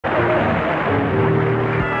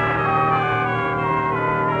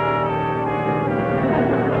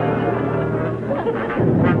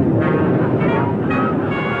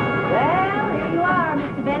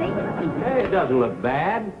doesn't look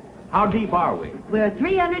bad. How deep are we? We're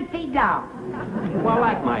 300 feet down. Well,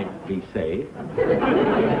 that might be safe.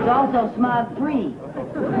 It's also smog-free.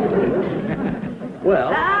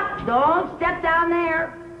 Well... Stop! Don't step down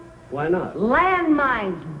there. Why not?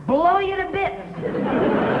 Landmines blow you to bits. See,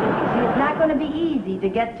 it's not going to be easy to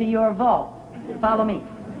get to your vault. Follow me.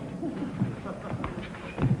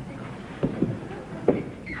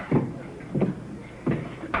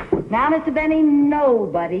 Now, Mr. Benny,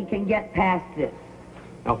 nobody can get past this.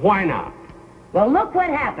 Now, why not? Well, look what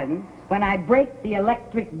happens when I break the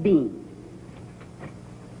electric beam.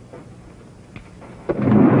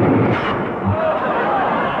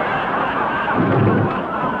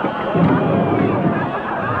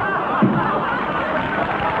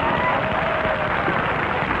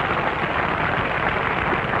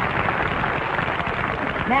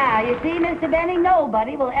 Now, you see, Mr. Benny,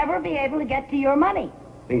 nobody will ever be able to get to your money.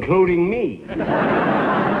 Including me.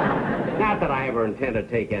 Not that I ever intend to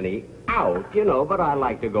take any out, you know, but I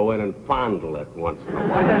like to go in and fondle it once in a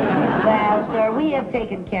while. Well, sir, we have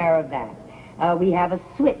taken care of that. We have a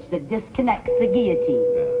switch that disconnects the guillotine.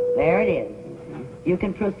 There it is. You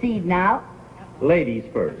can proceed now. Ladies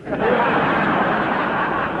first.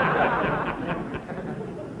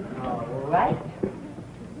 All right.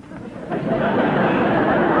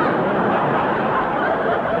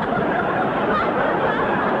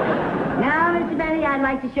 I'd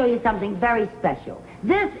like to show you something very special.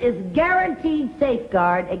 This is guaranteed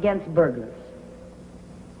safeguard against burglars.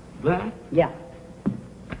 That? Yeah.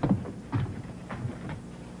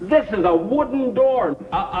 This is a wooden door.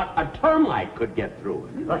 A termite could get through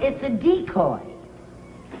it. Well, it's a decoy.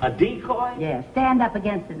 A decoy? Yeah, stand up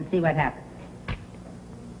against it and see what happens.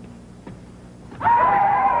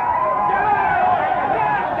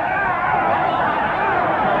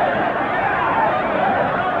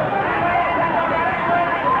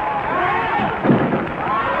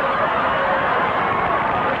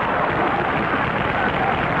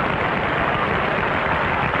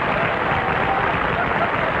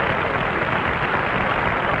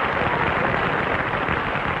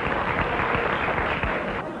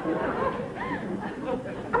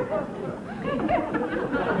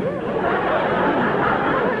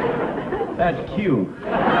 That's cute.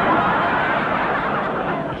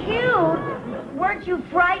 Cute? Weren't you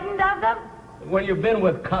frightened of them? When you've been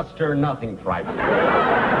with Custer, nothing frightening. Okay,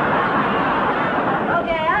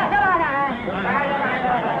 come on now.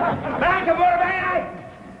 Back aboard, man!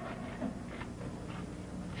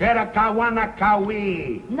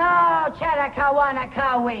 Shedakawanakawi. No,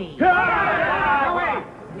 Chedakawanakawi.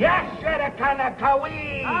 Yes,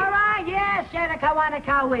 Shedakawanakawi. All right, yes,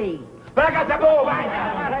 Chedakawanakawi. Back at the bull,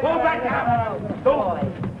 man. Go back Boy.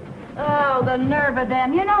 Oh, the nerve of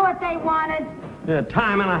them. You know what they wanted?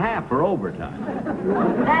 Time and a half for overtime.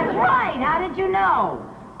 That's right. How did you know?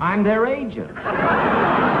 I'm their agent.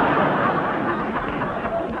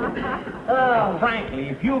 Oh. Frankly,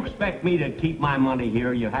 if you expect me to keep my money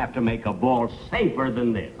here, you have to make a vault safer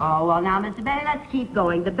than this. Oh, well, now, Mr. Benny, let's keep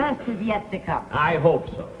going. The best is yet to come. I hope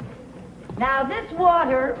so. Now, this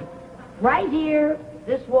water, right here,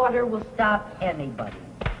 this water will stop anybody.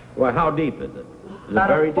 Well, how deep is it? Is About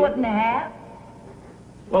it very a foot deep? and a half.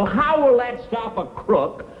 Well, how will that stop a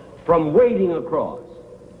crook from wading across?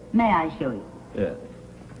 May I show you? Yeah.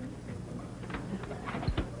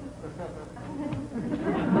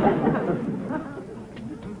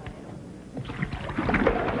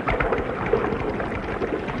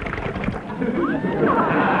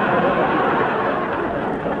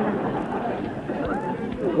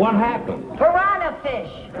 What happened? Piranha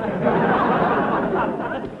fish.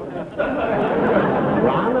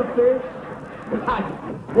 Piranha fish?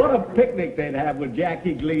 What a picnic they'd have with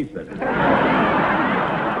Jackie Gleason.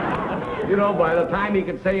 You know, by the time he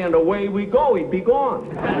could say, and away we go, he'd be gone.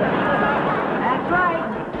 That's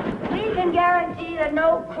right. We can guarantee that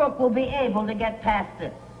no crook will be able to get past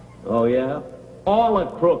this. Oh, yeah? All a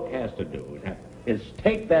crook has to do is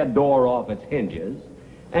take that door off its hinges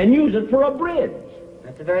and use it for a bridge.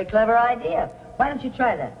 That's a very clever idea. Why don't you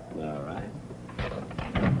try that? All right.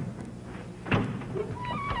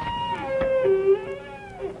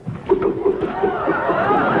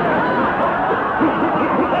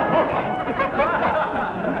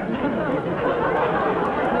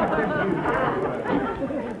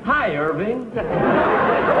 Hi, Irving.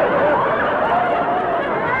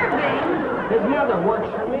 Irving? His mother works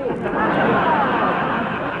for me.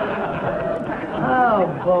 Oh,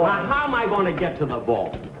 boy. Now, how am I going to get to the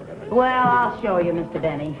vault? Well, I'll show you, Mr.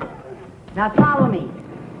 Benny. Now, follow me.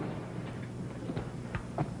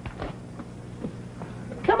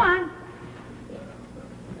 Come on.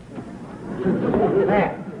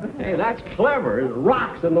 There. Hey, that's clever. There's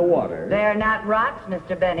rocks in the water. They're not rocks,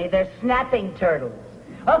 Mr. Benny. They're snapping turtles.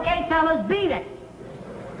 Okay, fellas, beat it.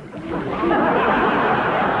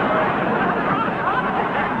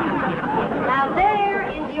 Now, there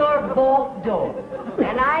is your vault door.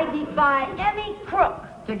 And I defy any crook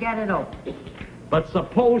to get it open. But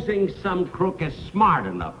supposing some crook is smart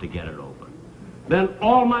enough to get it open, then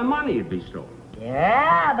all my money would be stolen.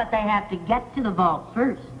 Yeah, but they have to get to the vault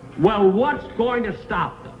first. Well, what's going to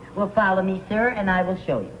stop them? Well, follow me, sir, and I will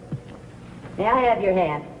show you. May I have your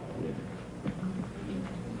hand?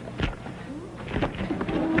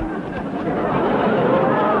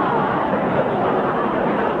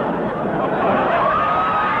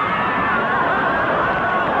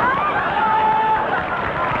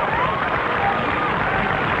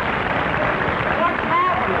 What's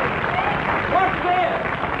happening? What's this?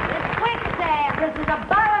 It's quicksand. This is a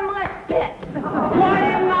bottomless pit. Why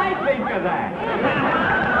didn't I think of that?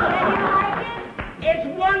 Did you like it? It's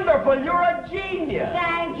wonderful. You're a genius.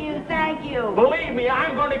 Thank you, thank you. Believe me,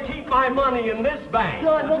 I'm going to keep my money in this bank.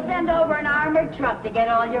 Good, we'll send over an armored truck to get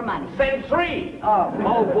all your money. Send 3. Oh.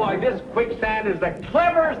 Oh, boy, this quicksand is the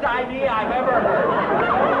cleverest idea I've ever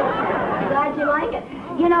heard. Glad you like it.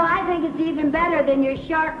 You know, I think it's even better than your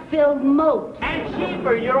shark-filled moat. And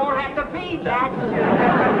cheaper. You don't have to feed them. That's true.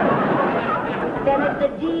 Then it's a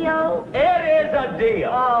deal. It is a deal.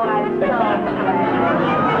 Oh, I'm so glad.